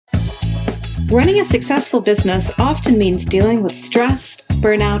Running a successful business often means dealing with stress,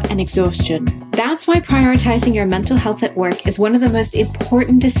 burnout, and exhaustion. That's why prioritizing your mental health at work is one of the most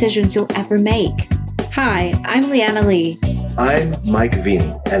important decisions you'll ever make. Hi, I'm Leanna Lee. I'm Mike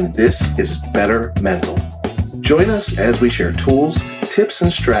Vini, and this is Better Mental. Join us as we share tools, tips,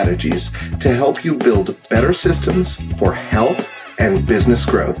 and strategies to help you build better systems for health and business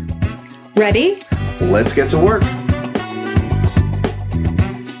growth. Ready? Let's get to work.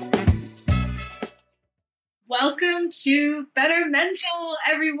 Welcome to Better Mental,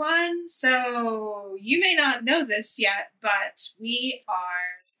 everyone. So you may not know this yet, but we are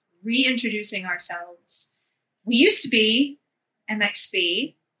reintroducing ourselves. We used to be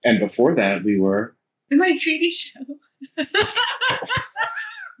MXV. And before that, we were The Mike Vini Show.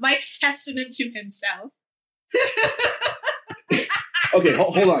 Mike's testament to himself. Okay,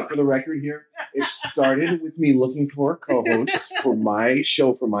 hold on. For the record here, it started with me looking for a co-host for my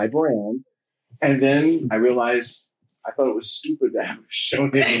show, for my brand. And then I realized I thought it was stupid to have a show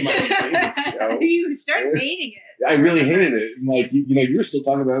named my show. You started hating it. I really hated it. And you were still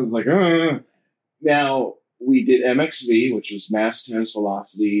talking about it. I was like, Now, we did MXV, which was mass tense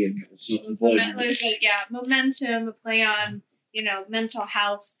velocity and momentum, a play on, mental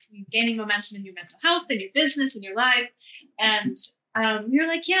health, gaining momentum in your mental health, in your business, in your life. And we were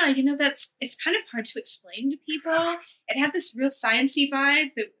like, it's kind of hard to explain to people. It had this real sciencey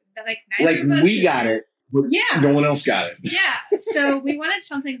vibe that neither of us we got it, but no one else got it. Yeah. So we wanted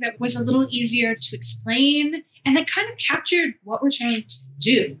something that was a little easier to explain and that kind of captured what we're trying to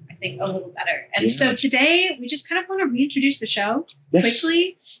do, I think, a little better. And so today we just kind of want to reintroduce the show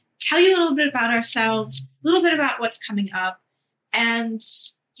quickly, tell you a little bit about ourselves, a little bit about what's coming up. And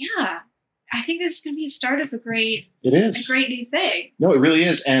I think this is going to be a start of a great new thing. No, it really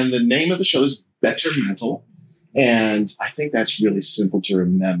is. And the name of the show is Better Mental. And I think that's really simple to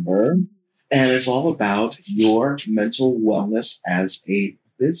remember. And it's all about your mental wellness as a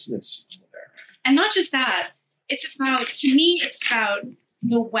business owner. And not just that. It's about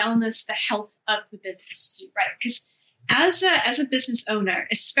the wellness, the health of the business, right? Because as a business owner,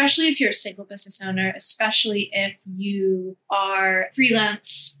 especially if you're a single business owner, especially if you are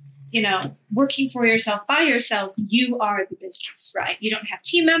freelance, working for yourself, by yourself, you are the business, right? You don't have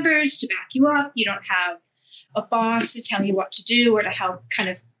team members to back you up. You don't have a boss to tell you what to do or to help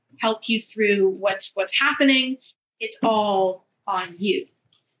you through what's happening. It's all on you.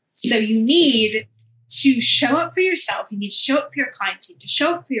 So you need to show up for yourself. You need to show up for your clients. You need to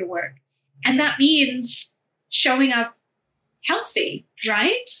show up for your work. And that means showing up healthy,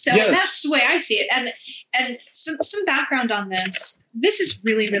 right? So That's the way I see it. And some background on this. This is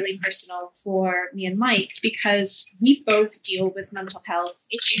really, really personal for me and Mike because we both deal with mental health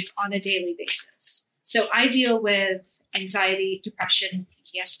issues on a daily basis. So I deal with anxiety, depression,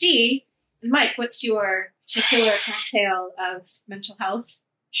 PTSD. And Mike, what's your particular cocktail of mental health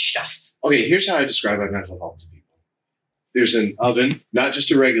stuff? Okay, here's how I describe my mental health to people. There's an oven, not just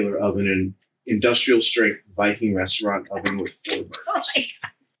a regular oven, an industrial strength Viking restaurant oven with 4 burners.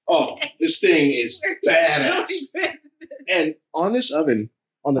 Oh, this thing is badass. And on this oven,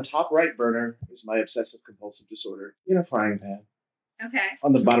 on the top right burner is my obsessive compulsive disorder in a frying pan. Okay.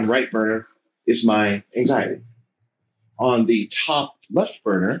 On the bottom right burner is my anxiety. On the top left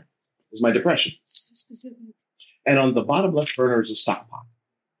burner is my depression. So specific. And on the bottom left burner is a stock pot.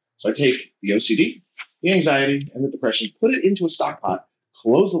 So I take the OCD, the anxiety, and the depression, put it into a stock pot,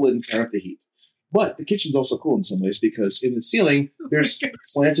 close the lid, and turn up the heat. But the kitchen's also cool in some ways because in the ceiling, there's a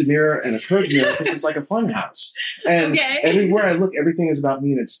slanted mirror and a curved mirror because it's like a fun house. And everywhere I look, everything is about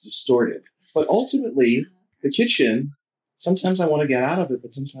me and it's distorted. But ultimately, the kitchen, sometimes I want to get out of it,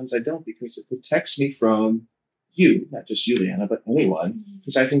 but sometimes I don't because it protects me from you, not just you, Leanna, but anyone,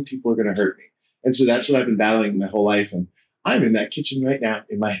 because I think people are going to hurt me. And so that's what I've been battling my whole life. And I'm in that kitchen right now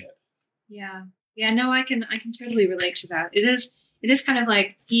in my head. Yeah. Yeah, no, I can totally relate to that. It is kind of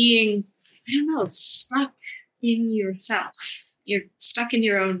like being, stuck in yourself. You're stuck in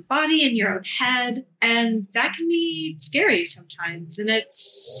your own body, in your own head. And that can be scary sometimes. And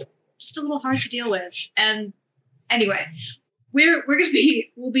it's just a little hard to deal with. And anyway,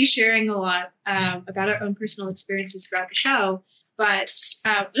 we'll be sharing a lot about our own personal experiences throughout the show. But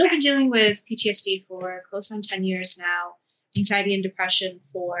we've been dealing with PTSD for close on 10 years now, anxiety and depression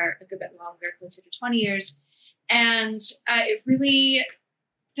for a good bit longer, closer to 20 years. And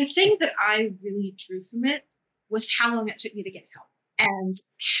the thing that I really drew from it was how long it took me to get help and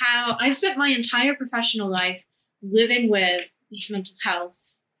how I've spent my entire professional life living with mental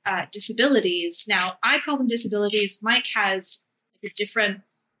health disabilities. Now, I call them disabilities. Mike has a different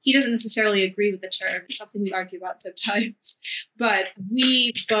he doesn't necessarily agree with the term. It's something we argue about sometimes. But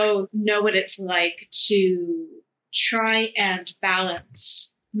we both know what it's like to try and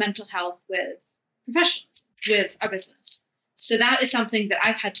balance mental health with professionalism, with our business. So that is something that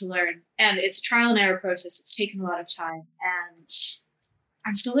I've had to learn. And it's a trial and error process. It's taken a lot of time. And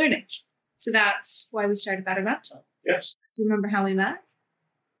I'm still learning. So that's why we started Better Mental. Yes. Do you remember how we met?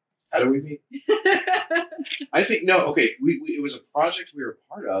 How do we meet? I think, no, okay. It was a project we were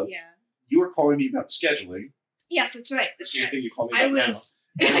a part of. Yeah. You were calling me about scheduling. Yes, that's right. The same thing you called me I about was,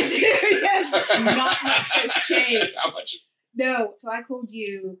 yes, not much has changed. How much? No, so I called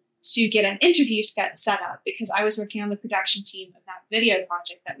you to get an interview set up because I was working on the production team of that video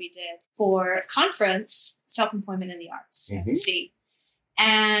project that we did for a conference, Self-Employment in the Arts, FEC.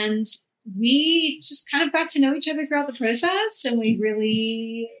 And we just kind of got to know each other throughout the process, and we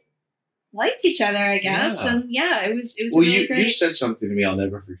really liked each other, I guess. Yeah. And yeah, it was really great. You said something to me I'll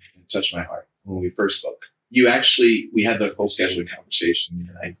never forget. It touched my heart when we first spoke. We had the whole scheduling conversation,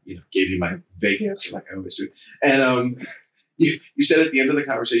 and I gave you my vague answer like I always do. And you said at the end of the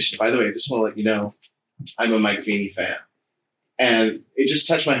conversation, by the way, I just want to let you know, I'm a Mike Veny fan. And it just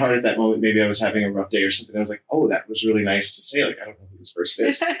touched my heart at that moment. Maybe I was having a rough day or something. I was like, oh, that was really nice to say. Like, I don't know who this person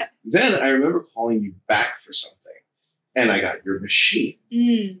is. Then I remember calling you back for something. And I got your machine.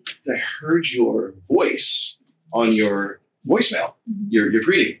 And I heard your voice on your voicemail, your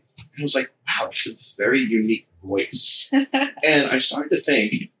greeting. And I was like, wow, that's a very unique voice. And I started to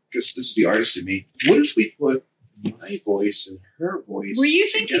think, because this is the artist in me, what if we put my voice and her voice Were you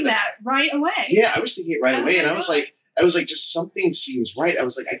together? thinking that right away? Yeah, I was thinking it right away. And I was like, just something seems right. I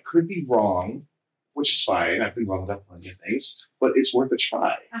was like, I could be wrong, which is fine. I've been wrong about plenty of things, but it's worth a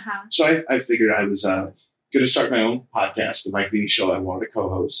try. So I figured I was going to start my own podcast, The Mike Veny Show. I wanted to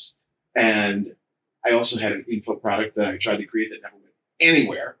co-host. And I also had an info product that I tried to create that never went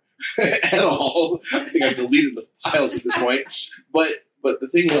anywhere at all. I think I've deleted the files at this point. But the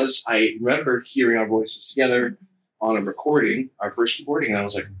thing was, I remember hearing our voices together on a recording, our first recording, and I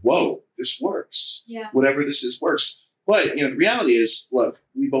was like, whoa, this works. Yeah. Whatever this is works. But, the reality is, look,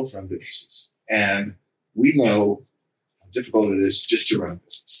 we both run businesses. And we know how difficult it is just to run a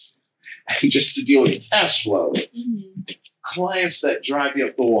business. And just to deal with cash flow. Clients that drive you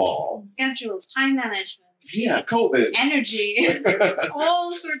up the wall. Schedules, time management. Yeah, COVID. Energy.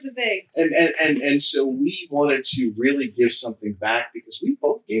 All sorts of things. And so we wanted to really give something back because we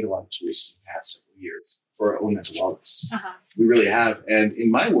both gained a lot of tools in the past several years for our own mental wellness. We really have. And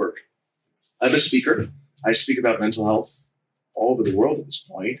in my work, I'm a speaker. I speak about mental health all over the world at this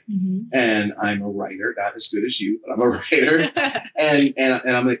point. And I'm a writer, not as good as you, but I'm a writer. and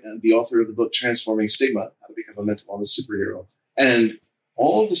I'm the author of the book, Transforming Stigma, How to Become a Mental Wellness Superhero. And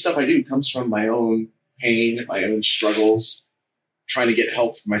all of the stuff I do comes from my own pain, my own struggles, trying to get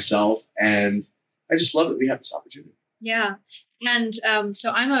help for myself. And I just love that we have this opportunity. Yeah. And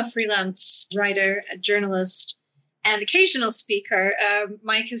so I'm a freelance writer, a journalist, and occasional speaker.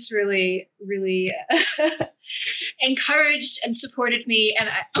 Mike has really, really encouraged and supported me. And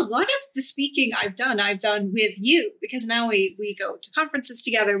a lot of the speaking I've done with you, because now we go to conferences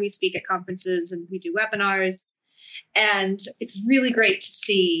together, we speak at conferences, and we do webinars. And it's really great to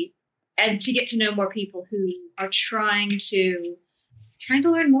see and to get to know more people who are trying to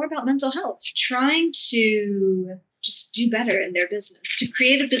learn more about mental health, trying to just do better in their business, to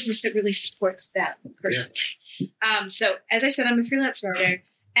create a business that really supports them personally. Yeah. So as I said, I'm a freelance writer.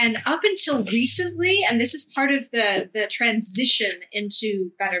 And up until recently, and this is part of the transition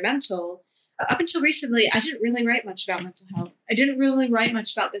into Better Mental, up until recently, I didn't really write much about mental health. I didn't really write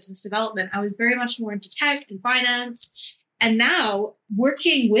much about business development. I was very much more into tech and finance. And now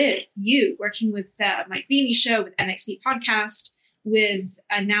working with you, working with Mike Veny Show, with NXP Podcast, with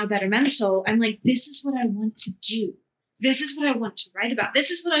Now Better Mental, I'm like, this is what I want to do. This is what I want to write about.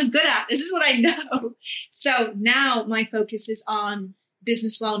 This is what I'm good at. This is what I know. So now my focus is on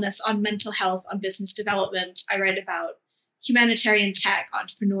business wellness, on mental health, on business development. I write about humanitarian tech,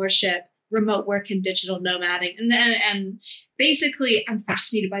 entrepreneurship, remote work, and digital nomading. And basically, I'm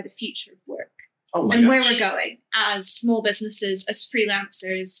fascinated by the future of work and where we're going as small businesses, as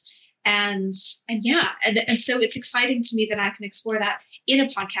freelancers. And so it's exciting to me that I can explore that in a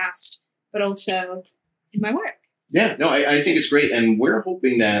podcast, but also in my work. Yeah, no, I think it's great. And we're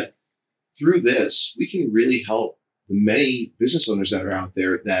hoping that through this, we can really help the many business owners that are out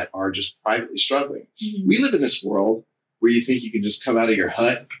there that are just privately struggling. Mm-hmm. We live in this world where you think you can just come out of your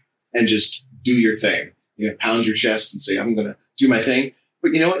hut and just do your thing, pound your chest and say, I'm going to do my thing.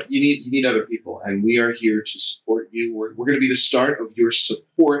 But you know what? You need other people. And we are here to support you. We're going to be the start of your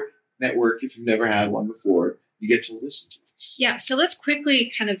support network. If you've never had one before, you get to listen to focus. Yeah, so let's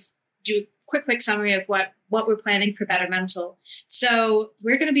quickly kind of do a quick summary of what we're planning for Better Mental. So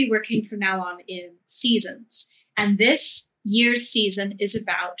we're going to be working from now on in seasons. And this year's season is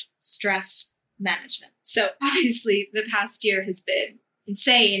about stress management. So obviously the past year has been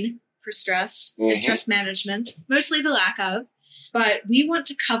insane for stress and stress management, mostly the lack of. But we want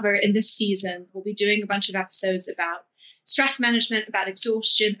to cover in this season, we'll be doing a bunch of episodes about stress management, about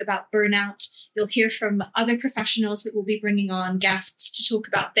exhaustion, about burnout. You'll hear from other professionals that we'll be bringing on, guests, to talk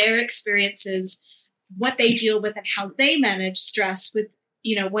about their experiences, what they deal with and how they manage stress with,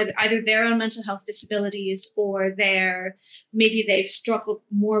 with either their own mental health disabilities or maybe they've struggled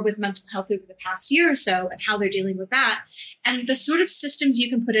more with mental health over the past year or so and how they're dealing with that. And the sort of systems you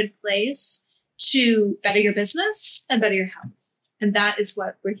can put in place to better your business and better your health. And that is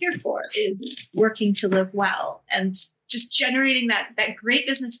what we're here for, is working to live well and just generating that great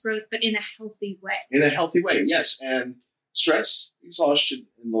business growth, but in a healthy way. In a healthy way, yes. And stress, exhaustion,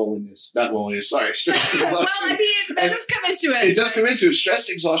 and stress, exhaustion. Well, I mean, that does come into it. It does come into it. Stress,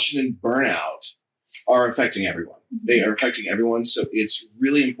 exhaustion, and burnout are affecting everyone. They are affecting everyone. So it's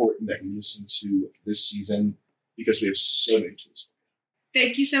really important that you listen to this season because we have so many tools.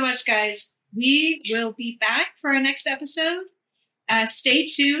 Thank you so much, guys. We will be back for our next episode. Stay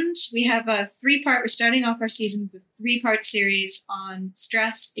tuned. We have a 3-part. We're starting off our season with a 3-part series on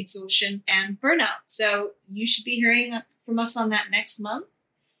stress, exhaustion, and burnout. So you should be hearing from us on that next month.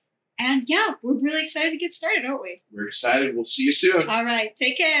 And yeah, we're really excited to get started, aren't we? We're excited. We'll see you soon. All right.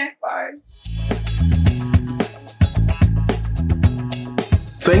 Take care. Bye.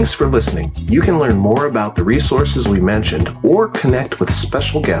 Thanks for listening. You can learn more about the resources we mentioned or connect with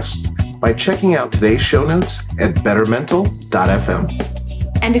special guests by checking out today's show notes at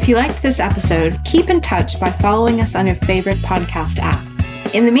bettermental.fm. And if you liked this episode, keep in touch by following us on your favorite podcast app.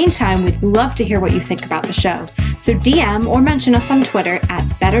 In the meantime, we'd love to hear what you think about the show. So DM or mention us on Twitter at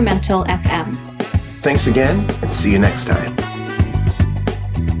bettermentalfm. Thanks again, and see you next time.